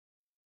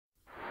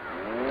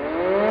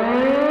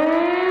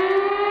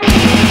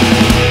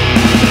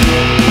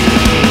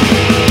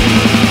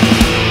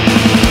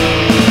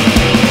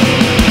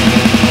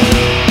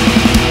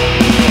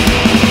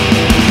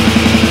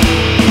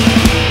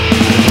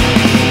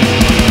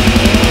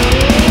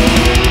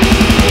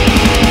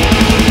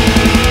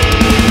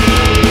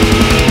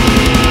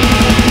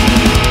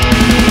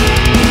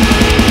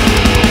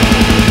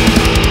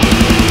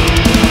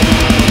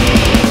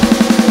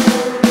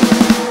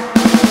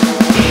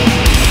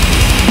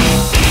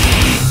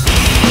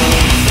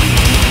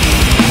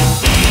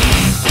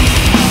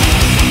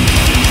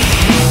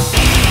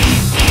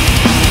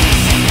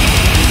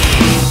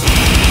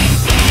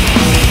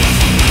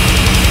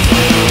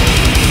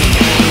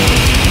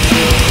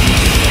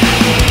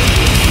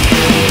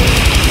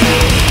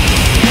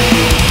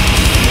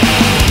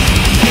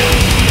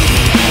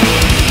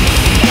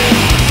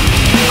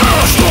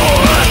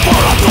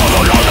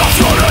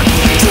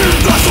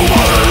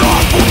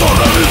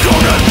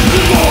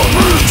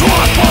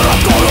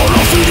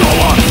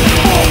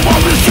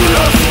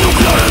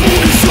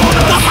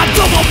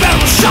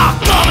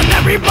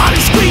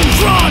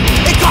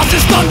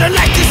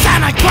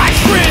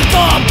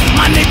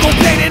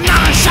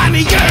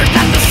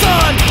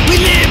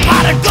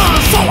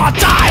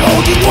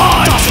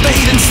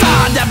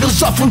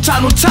from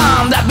time to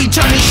time that be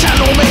turning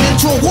shallow men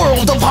into a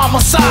world of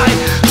homicide.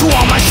 To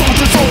all my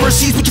soldiers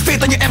overseas, put your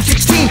faith on your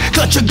M16.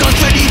 Cut your guns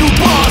ready to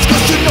bust,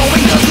 cause you know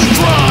it does we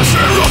trust.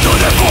 El norte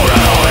de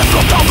Corea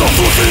explotando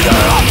sus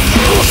ideas.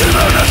 Los en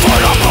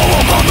Venezuela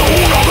provocando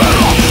una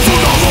guerra.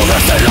 Soldados de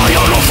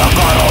Celaya los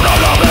sacaron a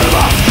la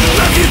verga.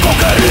 México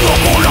querido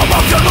con la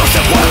mafia no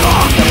se juega.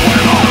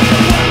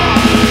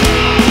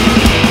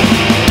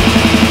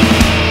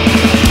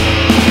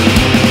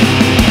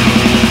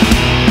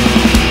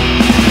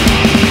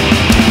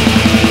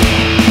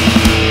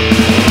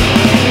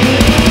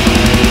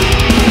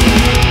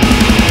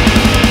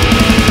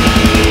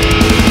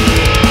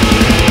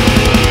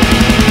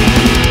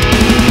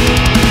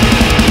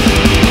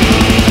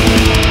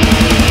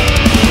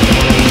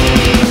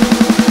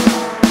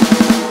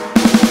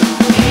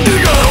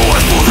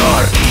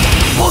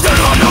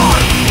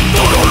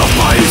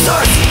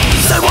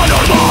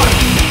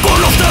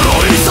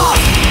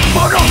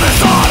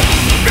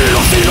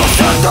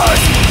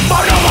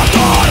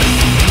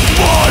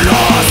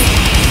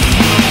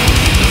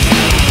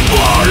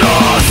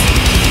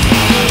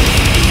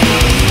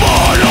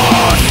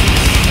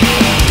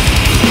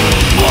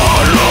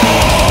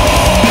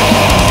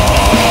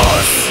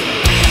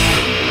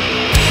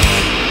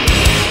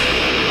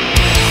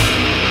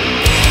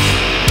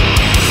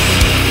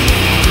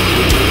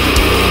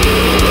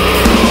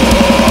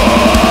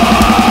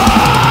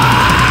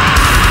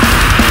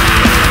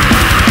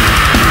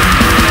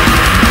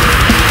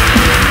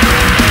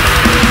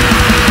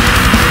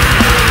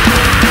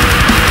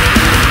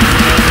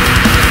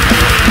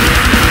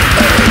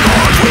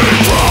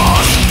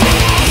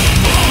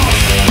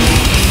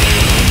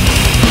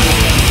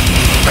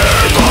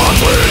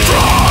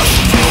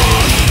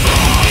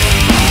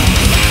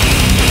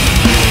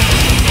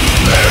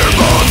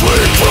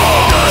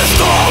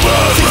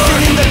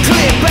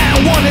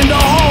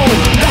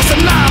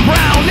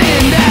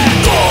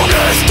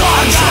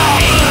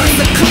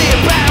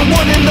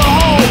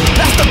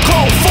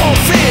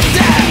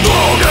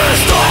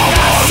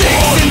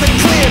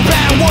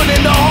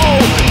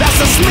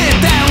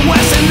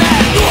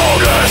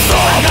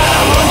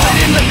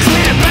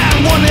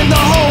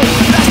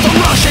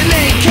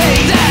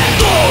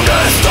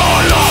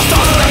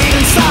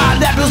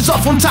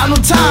 From time to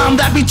time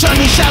that be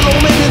turning shallow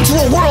men into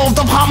a world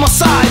of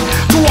homicide.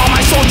 To all my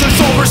soldiers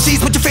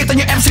overseas, put your faith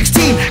on your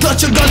M16. Got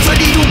your guns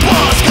ready to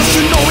bust, cause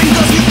you know it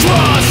does you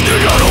trust.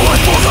 Dinero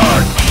es poder,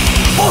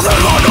 poder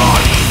ganar.